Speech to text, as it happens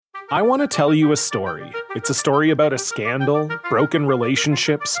I want to tell you a story. It's a story about a scandal, broken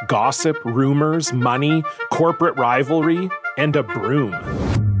relationships, gossip, rumors, money, corporate rivalry, and a broom.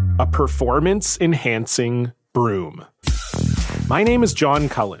 A performance-enhancing broom. My name is John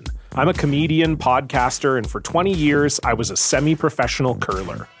Cullen. I'm a comedian, podcaster, and for 20 years, I was a semi-professional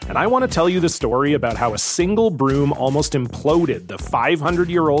curler. And I want to tell you the story about how a single broom almost imploded the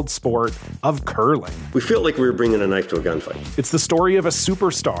 500-year-old sport of curling. We felt like we were bringing a knife to a gunfight. It's the story of a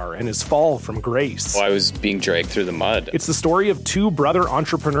superstar and his fall from grace. Well, I was being dragged through the mud. It's the story of two brother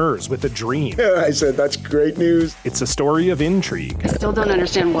entrepreneurs with a dream. I said, that's great news. It's a story of intrigue. I still don't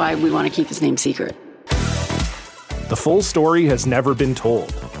understand why we want to keep his name secret. The full story has never been told,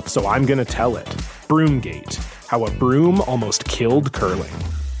 so I'm going to tell it. Broomgate, how a broom almost killed curling.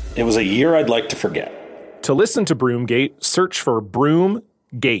 It was a year I'd like to forget. To listen to Broomgate, search for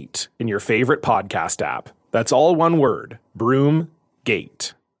Broomgate in your favorite podcast app. That's all one word,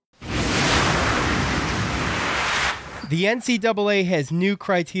 Broomgate. The NCAA has new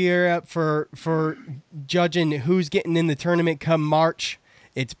criteria for judging who's getting in the tournament come March.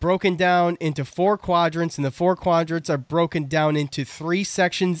 It's broken down into 4 quadrants, and the 4 quadrants are broken down into 3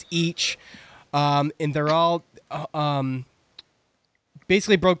 sections each, and they're all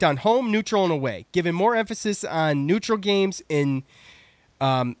basically broke down home, neutral, and away, giving more emphasis on neutral games and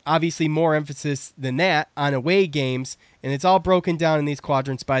obviously more emphasis than that on away games, and it's all broken down in these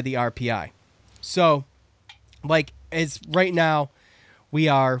quadrants by the RPI. So, like, as right now, we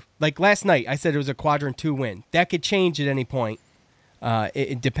are, like last night, I said it was a quadrant 2 win. That could change at any point.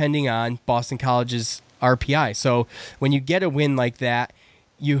 Depending on Boston College's RPI. So when you get a win like that,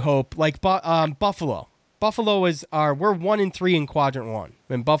 you hope, like Buffalo. Buffalo is we're 1-3 in quadrant 1.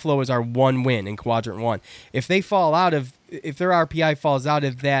 And Buffalo is our 1 win in quadrant 1. If their RPI falls out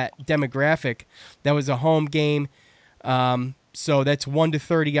of that demographic, that was a home game. So that's 1 to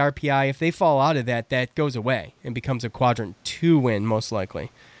 30 RPI. If they fall out of that, that goes away and becomes a quadrant 2 win, most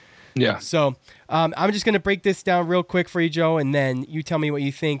likely. Yeah. So I'm just going to break this down real quick for you, Joe, and then you tell me what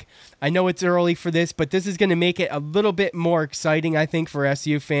you think. I know it's early for this, but this is going to make it a little bit more exciting, I think, for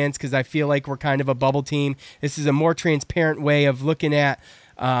SU fans because I feel like we're kind of a bubble team. This is a more transparent way of looking at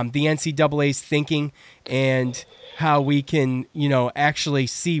the NCAA's thinking and how we can, actually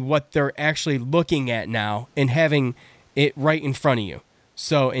see what they're actually looking at now and having it right in front of you.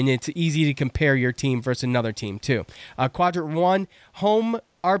 So, and it's easy to compare your team versus another team, too. Quadrant 1, home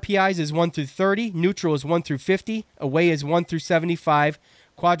RPIs is 1 through 30. Neutral is 1 through 50. Away is 1 through 75.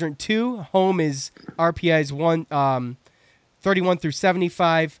 Quadrant 2, home is RPI is 31 through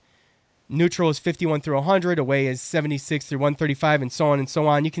 75. Neutral is 51 through 100. Away is 76 through 135, and so on and so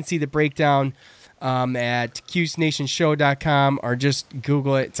on. You can see the breakdown at CuseNationShow.com or just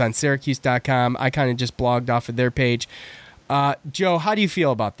Google it. It's on Syracuse.com. I kind of just blogged off of their page. Joe, how do you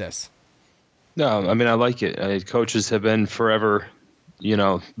feel about this? No, I mean, I like it. Coaches have been forever,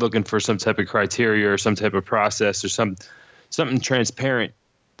 looking for some type of criteria or some type of process or something transparent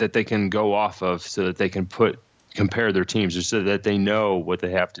that they can go off of so that they can compare their teams or so that they know what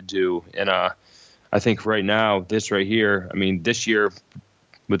they have to do. And I think right now, this right here, I mean, this year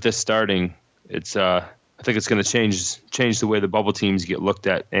with this starting, it's I think it's going to change the way the bubble teams get looked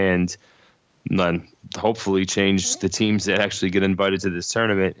at and then hopefully change the teams that actually get invited to this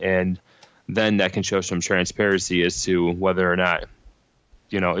tournament. And then that can show some transparency as to whether or not,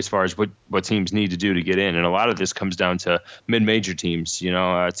 as far as what teams need to do to get in. And a lot of this comes down to mid-major teams,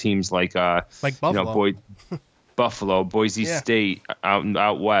 teams like Buffalo. Buffalo, Boise State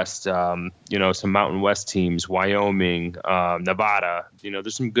out west, some Mountain West teams, Wyoming, Nevada.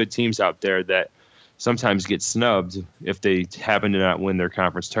 There's some good teams out there that sometimes get snubbed if they happen to not win their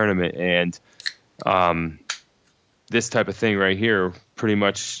conference tournament. And this type of thing right here, pretty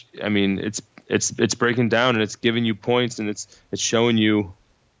much, I mean, it's breaking down and it's giving you points and it's showing you,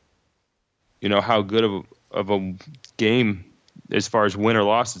 how good of a game as far as win or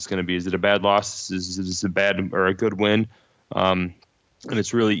loss it's going to be. Is it a bad loss? Is it a bad or a good win? And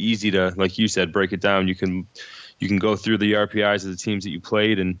it's really easy to, like you said, break it down. You can go through the RPIs of the teams that you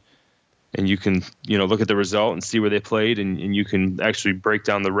played and you can, look at the result and see where they played and you can actually break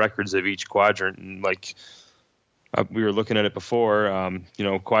down the records of each quadrant. And like we were looking at it before,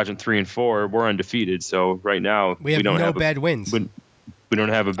 quadrant 3 and 4, we're undefeated. So right now we don't have bad wins. We don't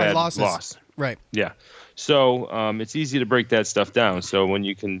have a bad loss. Right. Yeah. So it's easy to break that stuff down. So when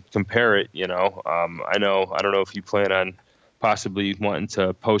you can compare it, I don't know if you plan on possibly wanting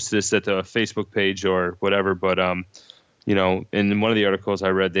to post this at the Facebook page or whatever, but in one of the articles I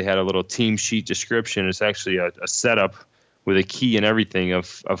read, they had a little team sheet description. It's actually a setup with a key and everything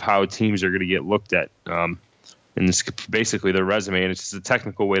of how teams are going to get looked at. And it's basically their resume, and it's just a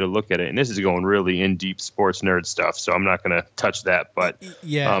technical way to look at it. And this is going really in deep sports nerd stuff, so I'm not going to touch that. But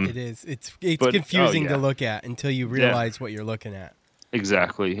it is. It's confusing to look at until you realize what you're looking at.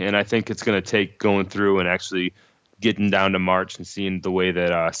 Exactly, and I think it's going to take going through and actually getting down to March and seeing the way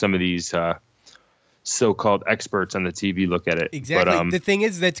that some of these so-called experts on the TV look at it. Exactly. But, the thing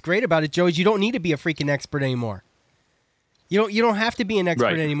is that's great about it, Joe, is you don't need to be a freaking expert anymore. You don't have to be an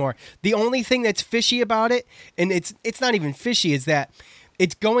expert anymore. The only thing that's fishy about it, and it's not even fishy, is that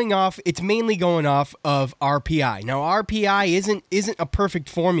it's mainly going off of RPI. Now RPI isn't a perfect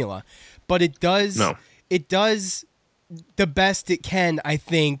formula, but it does the best it can, I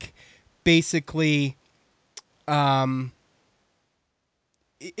think, basically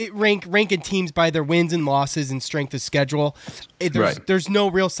ranking teams by their wins and losses and strength of schedule. There's no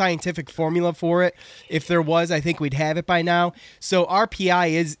real scientific formula for it. If there was, I think we'd have it by now. So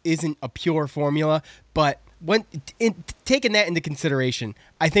RPI isn't a pure formula, but taking that into consideration,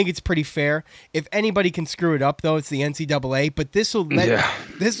 I think it's pretty fair. If anybody can screw it up, though, it's the NCAA. But this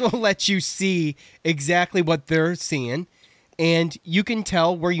will let you see exactly what they're seeing. And you can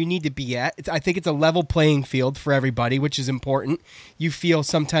tell where you need to be at. I think it's a level playing field for everybody, which is important. You feel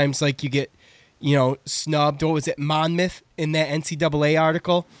sometimes like you get, snubbed. What was it, Monmouth in that NCAA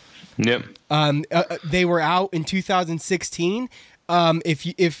article? Yep. They were out in 2016.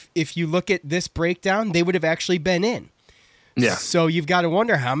 If you look at this breakdown, they would have actually been in. Yeah. So you've got to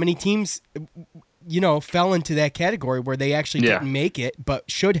wonder how many teams, fell into that category where they actually didn't make it, but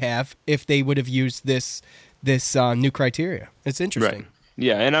should have if they would have used this new criteria. It's interesting. Right.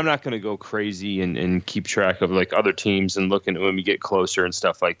 Yeah, and I'm not going to go crazy and keep track of like other teams and looking at when we get closer and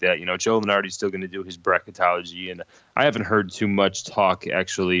stuff like that. Joe Lunardi's still going to do his bracketology, and I haven't heard too much talk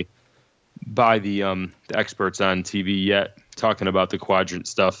actually by the experts on TV yet talking about the quadrant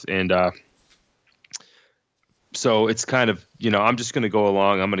stuff. And so it's kind of, I'm just going to go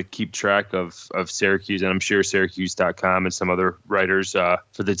along. I'm going to keep track of Syracuse, and I'm sure Syracuse.com and some other writers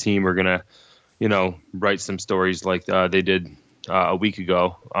for the team are going to write some stories like they did a week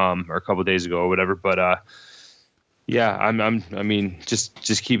ago or a couple of days ago or whatever. But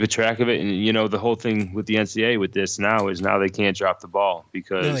just keep a track of it. And the whole thing with the NCAA with this now is they can't drop the ball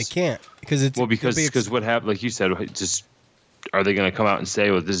because they can't because what happened, like you said, just are they going to come out and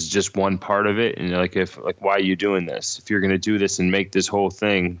say, well, this is just one part of it, and why are you doing this? If you're going to do this and make this whole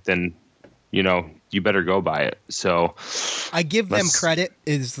thing, then you better go by it. So I give them credit.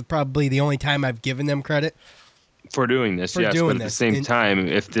 Is probably the only time I've given them credit for doing this. But at the same time,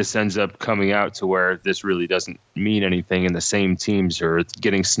 if this ends up coming out to where this really doesn't mean anything and the same teams are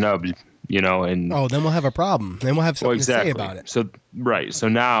getting snubbed, and then we'll have a problem. Then we'll have something to say about it. So So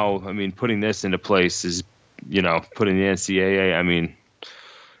now, putting this into place is, putting the NCAA.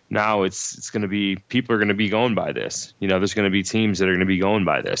 Now it's going to be, people are going to be going by this. There's going to be teams that are going to be going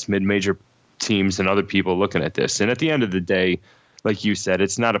by this, mid-major teams and other people looking at this. And at the end of the day, like you said,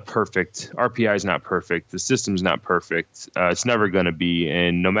 it's not a perfect, RPI is not perfect. The system's not perfect. It's never going to be.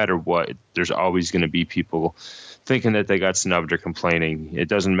 And no matter what, there's always going to be people thinking that they got snubbed or complaining. It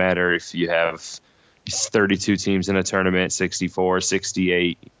doesn't matter if you have 32 teams in a tournament, 64,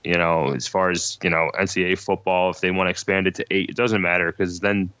 68, as far as, NCAA football, if they want to expand it to 8, it doesn't matter because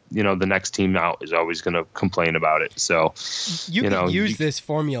then, the next team out is always going to complain about it. So you can use this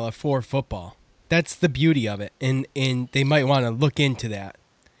formula for football. That's the beauty of it. And they might want to look into that,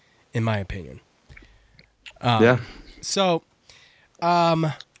 in my opinion. So,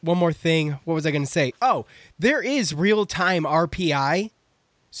 one more thing. What was I going to say? Oh, there is real-time RPI.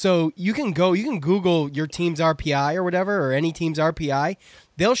 So you can Google your team's RPI or whatever, or any team's RPI.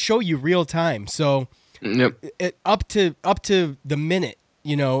 They'll show you real time. So up to the minute,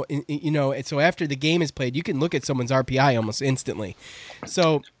 so after the game is played, you can look at someone's RPI almost instantly.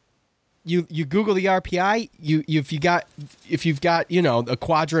 So you Google the RPI, if you've got a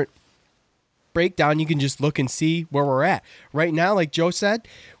quadrant breakdown, you can just look and see where we're at. Right now, like Joe said,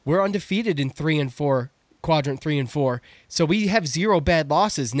 we're undefeated in 3 and 4. Quadrant 3 and 4. So we have 0 bad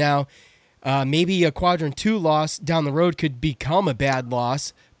losses. Now, maybe a quadrant 2 loss down the road could become a bad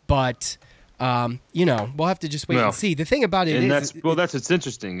loss, but we'll have to just wait and see. The thing about it that's what's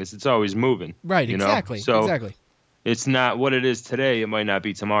interesting is it's always moving. Right, exactly. So exactly. It's not what it is today, it might not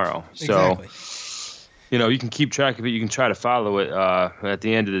be tomorrow. So you can keep track of it, you can try to follow it. At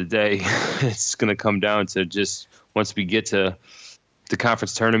the end of the day, it's going to come down to just once we get to the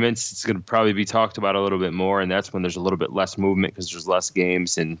conference tournaments, it's going to probably be talked about a little bit more, and that's when there's a little bit less movement because there's less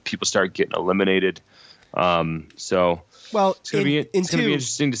games and people start getting eliminated. It's going to be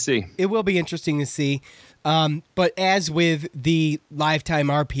interesting to see. It will be interesting to see. But as with the lifetime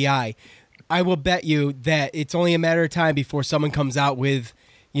RPI, I will bet you that it's only a matter of time before someone comes out with,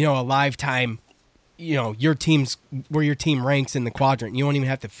 a live time, your team's where your team ranks in the quadrant. You won't even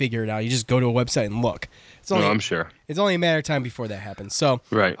have to figure it out. You just go to a website and look. I'm sure. It's only a matter of time before that happens. So,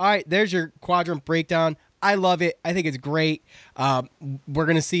 right. All right, there's your quadrant breakdown. I love it. I think it's great. We're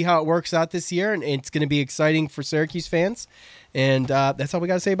going to see how it works out this year, and it's going to be exciting for Syracuse fans. And that's all we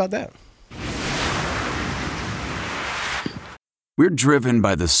got to say about that. We're driven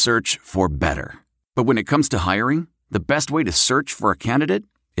by the search for better. But when it comes to hiring, the best way to search for a candidate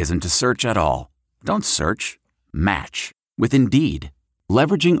isn't to search at all. Don't search. Match with Indeed.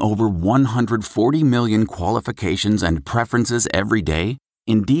 Leveraging over 140 million qualifications and preferences every day,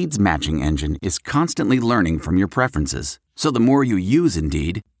 Indeed's matching engine is constantly learning from your preferences. So the more you use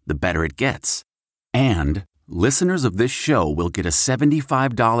Indeed, the better it gets. And listeners of this show will get a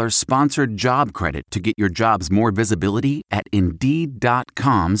 $75 sponsored job credit to get your jobs more visibility at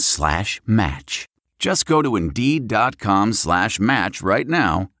Indeed.com/match. Just go to Indeed.com/match right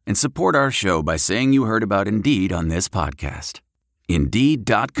now and support our show by saying you heard about Indeed on this podcast.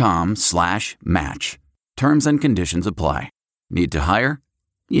 Indeed.com/match. Terms and conditions apply. Need to hire?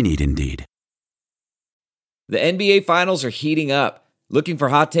 You need Indeed. The NBA Finals are heating up. Looking for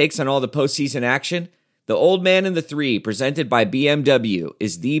hot takes on all the postseason action? The Old Man and the Three, presented by BMW,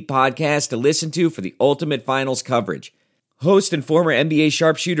 is the podcast to listen to for the ultimate finals coverage. Host and former NBA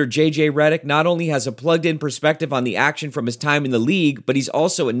sharpshooter JJ Redick not only has a plugged-in perspective on the action from his time in the league, but he's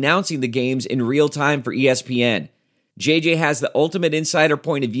also announcing the games in real time for ESPN. JJ has the ultimate insider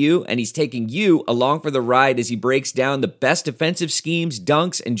point of view, and he's taking you along for the ride as he breaks down the best defensive schemes,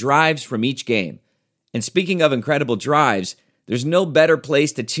 dunks, and drives from each game. And speaking of incredible drives, there's no better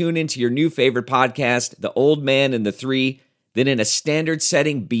place to tune into your new favorite podcast, The Old Man and the Three, than in a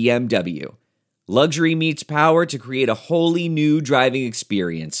standard-setting BMW. Luxury meets power to create a wholly new driving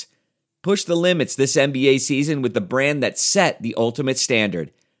experience. Push the limits this NBA season with the brand that set the ultimate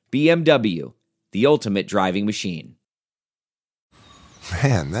standard. BMW, the ultimate driving machine.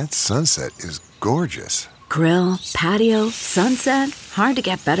 Man, that sunset is gorgeous. Grill, patio, sunset. Hard to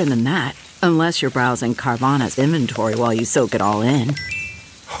get better than that. Unless you're browsing Carvana's inventory while you soak it all in.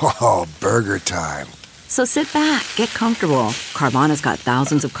 Oh, burger time. So sit back, get comfortable. Carvana's got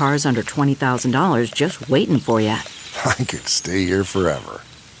thousands of cars under $20,000 just waiting for you. I could stay here forever.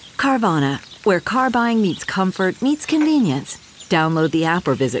 Carvana, where car buying meets comfort, meets convenience. Download the app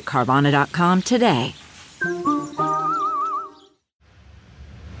or visit Carvana.com today.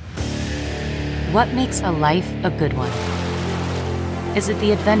 What makes a life a good one? Is it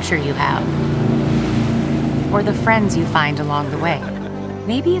the adventure you have? Or the friends you find along the way?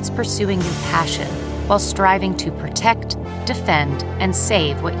 Maybe it's pursuing your passion while striving to protect, defend, and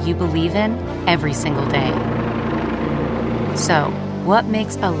save what you believe in every single day. So, what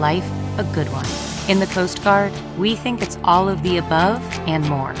makes a life a good one? In the Coast Guard, we think it's all of the above and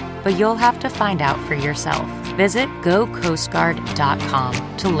more, but you'll have to find out for yourself. Visit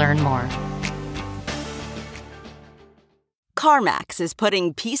GoCoastGuard.com to learn more. CarMax is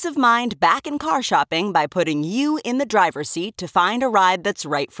putting peace of mind back in car shopping by putting you in the driver's seat to find a ride that's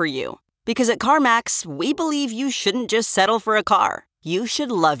right for you. Because at CarMax, we believe you shouldn't just settle for a car. You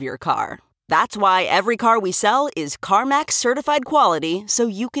should love your car. That's why every car we sell is CarMax certified quality, so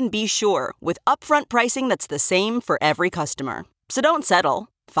you can be sure with upfront pricing that's the same for every customer. So don't settle.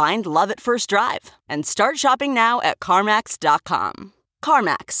 Find love at first drive and start shopping now at CarMax.com.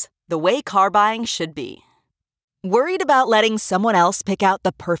 CarMax, the way car buying should be. Worried about letting someone else pick out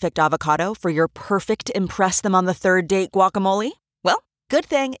the perfect avocado for your perfect impress-them-on-the-third-date guacamole? Well, good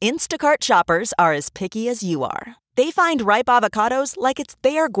thing Instacart shoppers are as picky as you are. They find ripe avocados like it's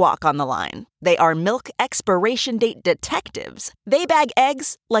their guac on the line. They are milk expiration date detectives. They bag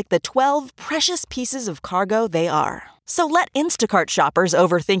eggs like the 12 precious pieces of cargo they are. So let Instacart shoppers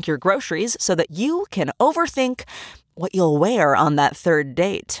overthink your groceries so that you can overthink what you'll wear on that third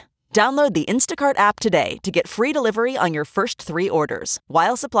date. Download the Instacart app today to get free delivery on your first 3 orders,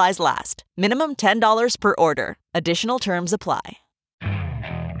 while supplies last. Minimum $10 per order. Additional terms apply.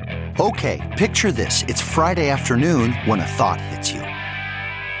 Okay, picture this. It's Friday afternoon when a thought hits you.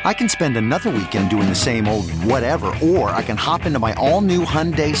 I can spend another weekend doing the same old whatever, or I can hop into my all-new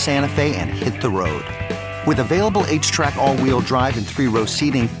Hyundai Santa Fe and hit the road. With available H-Track all-wheel drive and 3-row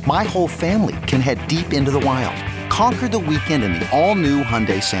seating, my whole family can head deep into the wild. Conquer the weekend in the all-new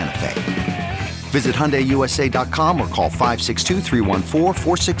Hyundai Santa Fe. Visit HyundaiUSA.com or call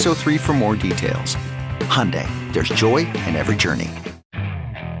 562-314-4603 for more details. Hyundai, there's joy in every journey.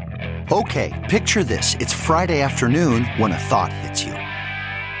 Okay, picture this. It's Friday afternoon when a thought hits you.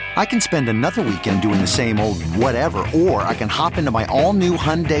 I can spend another weekend doing the same old whatever, or I can hop into my all-new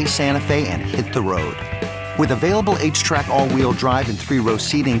Hyundai Santa Fe and hit the road. With available H-Track all-wheel drive and 3-row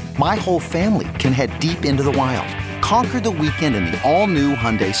seating, my whole family can head deep into the wild. Conquer the weekend in the all-new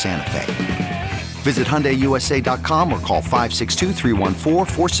Hyundai Santa Fe. Visit HyundaiUSA.com or call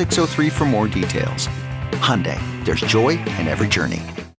 562-314-4603 for more details. Hyundai, there's joy in every journey.